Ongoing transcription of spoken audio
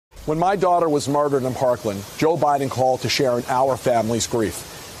When my daughter was murdered in Parkland, Joe Biden called to share in our family's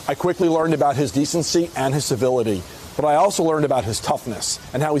grief. I quickly learned about his decency and his civility, but I also learned about his toughness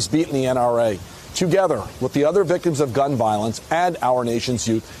and how he's beaten the NRA. Together with the other victims of gun violence and our nation's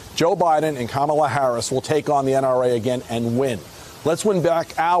youth, Joe Biden and Kamala Harris will take on the NRA again and win. Let's win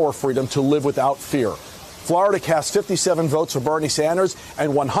back our freedom to live without fear. Florida cast 57 votes for Bernie Sanders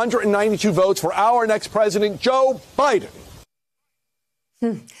and 192 votes for our next president, Joe Biden.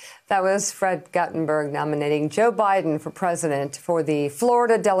 That was Fred Guttenberg nominating Joe Biden for president for the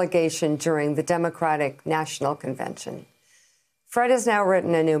Florida delegation during the Democratic National Convention. Fred has now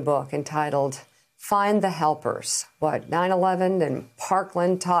written a new book entitled Find the Helpers, What 9/11 and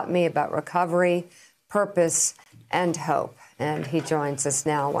Parkland Taught Me About Recovery, Purpose, and Hope. And he joins us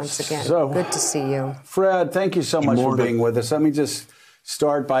now once again. So, good to see you. Fred, thank you so much for being with us. Let me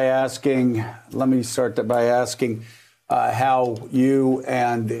start by asking how you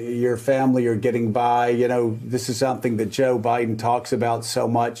and your family are getting by. You know, this is something that Joe Biden talks about so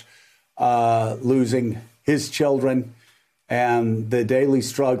much, losing his children and the daily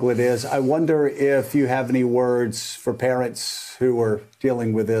struggle it is. I wonder if you have any words for parents who are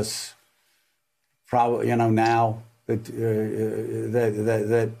dealing with this, probably, now.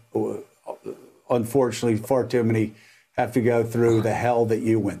 That unfortunately far too many have to go through the hell that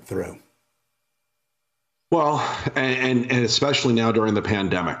you went through. Well, and especially now during the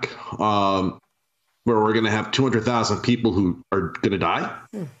pandemic, where we're going to have 200,000 people who are going to die,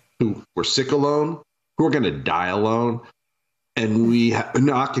 who were sick alone, who are going to die alone. And we have an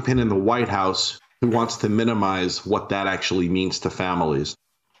occupant in the White House who wants to minimize what that actually means to families.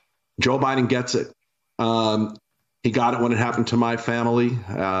 Joe Biden gets it. He got it when it happened to my family.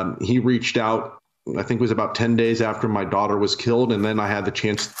 He reached out, I think it was about 10 days after my daughter was killed, and then I had the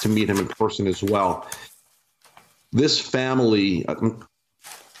chance to meet him in person as well. This family,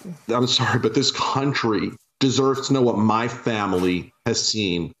 I'm sorry, but this country deserves to know what my family has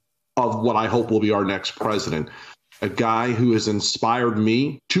seen of what I hope will be our next president. A guy who has inspired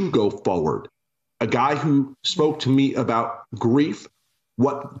me to go forward. A guy who spoke to me about grief,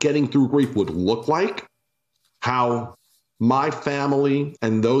 what getting through grief would look like, how my family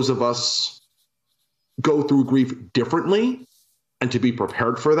and those of us go through grief differently, and to be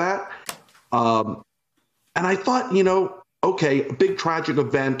prepared for that. And I thought, okay, a big tragic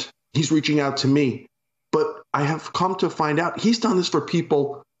event, he's reaching out to me. But I have come to find out he's done this for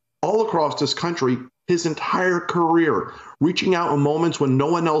people all across this country his entire career, reaching out in moments when no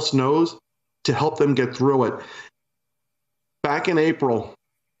one else knows to help them get through it. Back in April,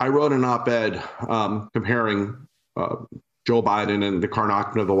 I wrote an op-ed comparing Joe Biden and the current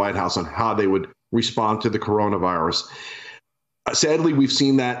occupant of the White House on how they would respond to the coronavirus. Sadly, we've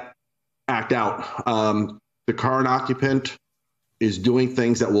seen that act out. The current occupant is doing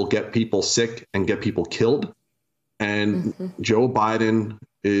things that will get people sick and get people killed. And Joe Biden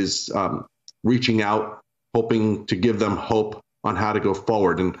is reaching out, hoping to give them hope on how to go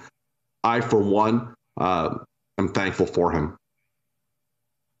forward. And I, for one, am thankful for him.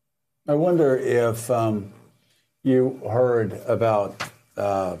 I wonder if you heard about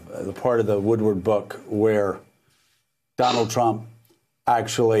the part of the Woodward book where Donald Trump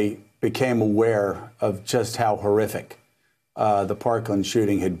actually became aware of just how horrific the Parkland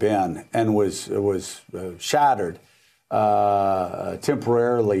shooting had been, and was shattered,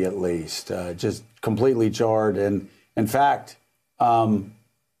 temporarily at least, just completely jarred, and in fact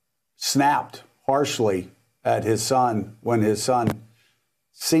snapped harshly at his son when his son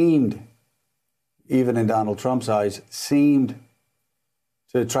seemed, even in Donald Trump's eyes, seemed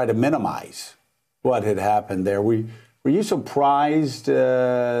to try to minimize what had happened there. Were you surprised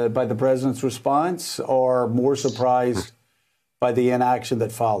by the president's response, or more surprised by the inaction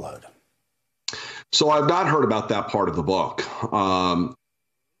that followed? So I've not heard about that part of the book.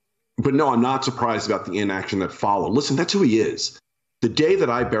 But no, I'm not surprised about the inaction that followed. Listen, that's who he is. The day that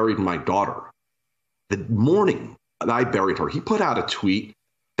I buried my daughter, the morning that I buried her, he put out a tweet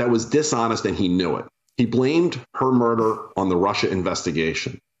that was dishonest, and he knew it. He blamed her murder on the Russia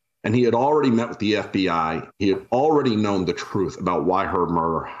investigation. And he had already met with the FBI. He had already known the truth about why her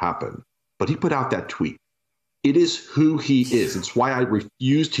murder happened. But he put out that tweet. It is who he is. It's why I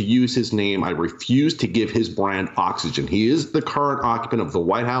refuse to use his name. I refuse to give his brand oxygen. He is the current occupant of the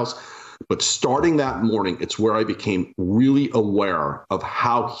White House. But starting that morning, it's where I became really aware of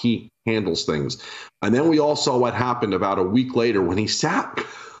how he handles things. And then we all saw what happened about a week later when he sat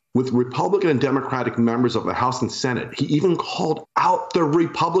with Republican and Democratic members of the House and Senate. He even called out the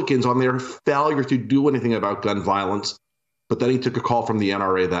Republicans on their failure to do anything about gun violence. But then he took a call from the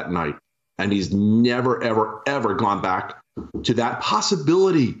NRA that night. And he's never, ever, ever gone back to that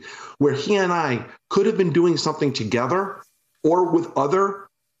possibility where he and I could have been doing something together or with other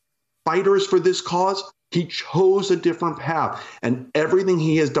fighters for this cause. He chose a different path. And everything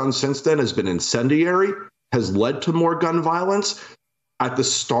he has done since then has been incendiary, has led to more gun violence. At the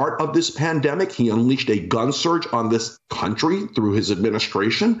start of this pandemic, he unleashed a gun surge on this country through his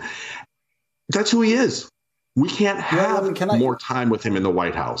administration. That's who he is. We can't have more time with him in the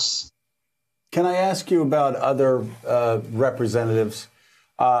White House. Can I ask you about other representatives?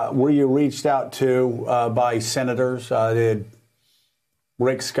 Were you reached out to by senators? Did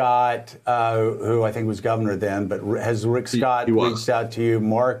Rick Scott, who I think was governor then, but has Rick Scott reached out to you?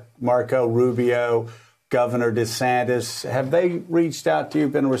 Marco Rubio, Governor DeSantis, have they reached out to you,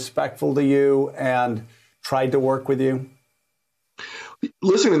 been respectful to you, and tried to work with you?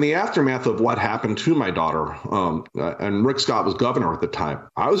 Listen, in the aftermath of what happened to my daughter, and Rick Scott was governor at the time,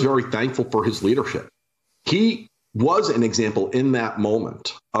 I was very thankful for his leadership. He was an example in that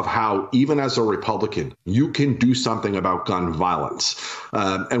moment of how, even as a Republican, you can do something about gun violence.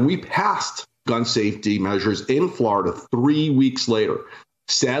 And we passed gun safety measures in Florida 3 weeks later.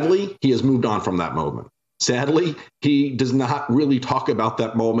 Sadly, he has moved on from that moment. Sadly, he does not really talk about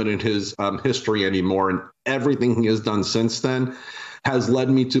that moment in his history anymore. And everything he has done since then has led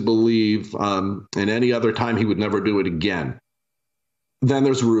me to believe, in any other time, he would never do it again. Then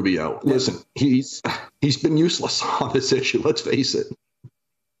there's Rubio. Listen, he's been useless on this issue. Let's face it.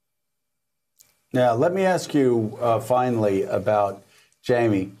 Now, let me ask you finally about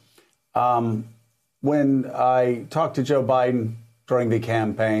Jaime. When I talked to Joe Biden during the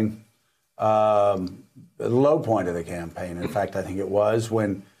campaign, the low point of the campaign, in fact, I think it was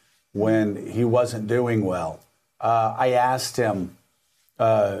when he wasn't doing well, I asked him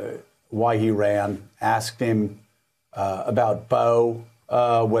why he ran, asked him about Beau,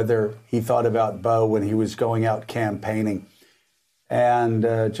 whether he thought about Beau when he was going out campaigning. And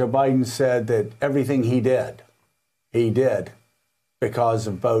Joe Biden said that everything he did because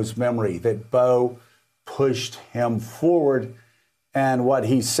of Beau's memory, that Beau pushed him forward. And what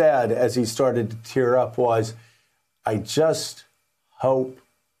he said as he started to tear up was, I just hope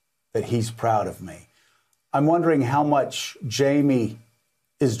that he's proud of me. I'm wondering how much Jaime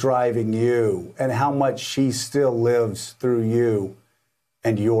is driving you and how much she still lives through you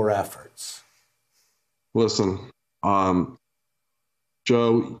and your efforts. Listen,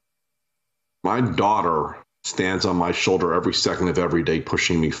 Joe, my daughter stands on my shoulder every second of every day,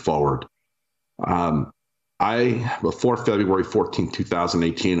 pushing me forward. Before February 14,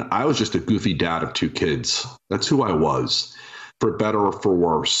 2018, I was just a goofy dad of 2 kids. That's who I was, for better or for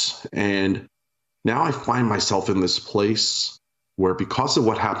worse. And now I find myself in this place where, because of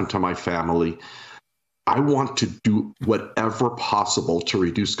what happened to my family, I want to do whatever possible to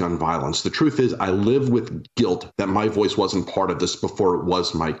reduce gun violence. The truth is, I live with guilt that my voice wasn't part of this before it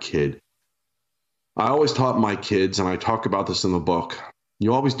was my kid. I always taught my kids, and I talk about this in the book,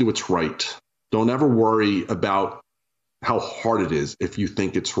 you always do what's right. Don't ever worry about how hard it is if you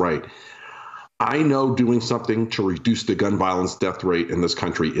think it's right. I know doing something to reduce the gun violence death rate in this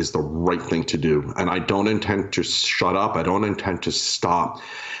country is the right thing to do. And I don't intend to shut up. I don't intend to stop.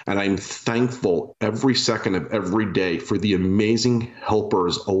 And I'm thankful every second of every day for the amazing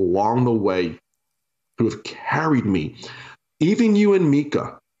helpers along the way who have carried me. Even you and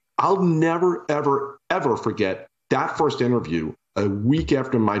Mika. I'll never, ever, ever forget that first interview a week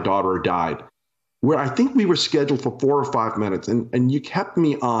after my daughter died, where I think we were scheduled for 4 or 5 minutes, and you kept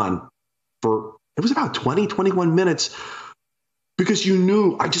me on for, it was about 20, 21 minutes, because you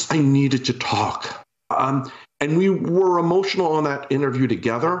knew I needed to talk. And we were emotional on that interview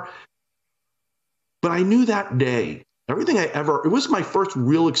together. But I knew that day, it was my first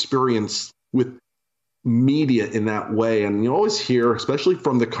real experience with media in that way. And you always hear, especially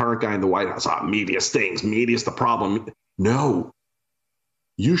from the current guy in the White House, media stinks, media's the problem. No.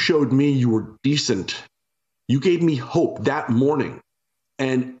 You showed me you were decent. You gave me hope that morning.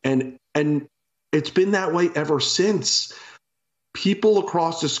 And it's been that way ever since. People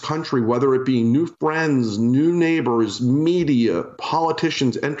across this country, whether it be new friends, new neighbors, media,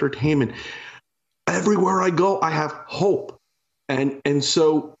 politicians, entertainment, everywhere I go, I have hope. And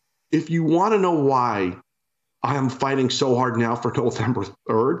so if you want to know why I am fighting so hard now for November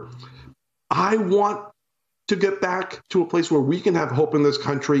 3rd, I want to get back to a place where we can have hope in this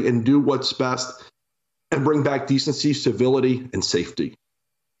country and do what's best and bring back decency, civility, and safety.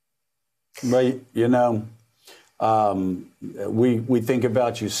 Well, we think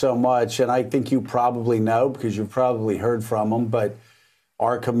about you so much, and I think you probably know because you've probably heard from them, but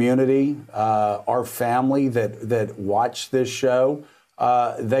our community, our family that watch this show,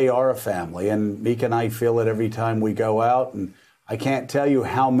 they are a family. And Mika and I feel it every time we go out. And I can't tell you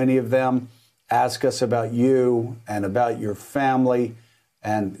how many of them ask us about you and about your family.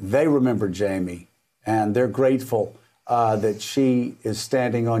 And they remember Jaime. And they're grateful that she is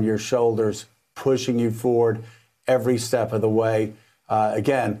standing on your shoulders, pushing you forward every step of the way.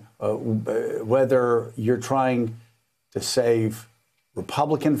 Again, whether you're trying to save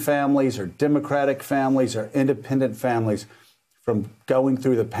Republican families or Democratic families or independent families from going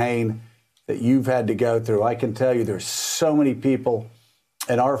through the pain that you've had to go through, I can tell you there's so many people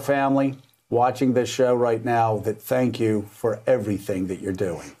in our family watching this show right now that thank you for everything that you're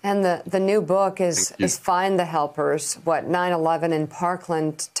doing. And the new book is Find the Helpers, What 9/11 in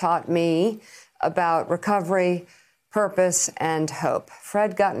Parkland Taught Me About Recovery, Purpose, and Hope.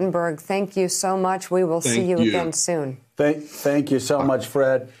 Fred Guttenberg, thank you so much. We will see you again soon. Thank you so much,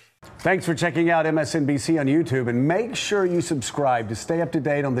 Fred. Thanks for checking out MSNBC on YouTube, and make sure you subscribe to stay up to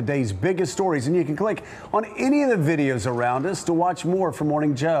date on the day's biggest stories. And you can click on any of the videos around us to watch more from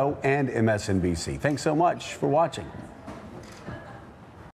Morning Joe and MSNBC. Thanks so much for watching.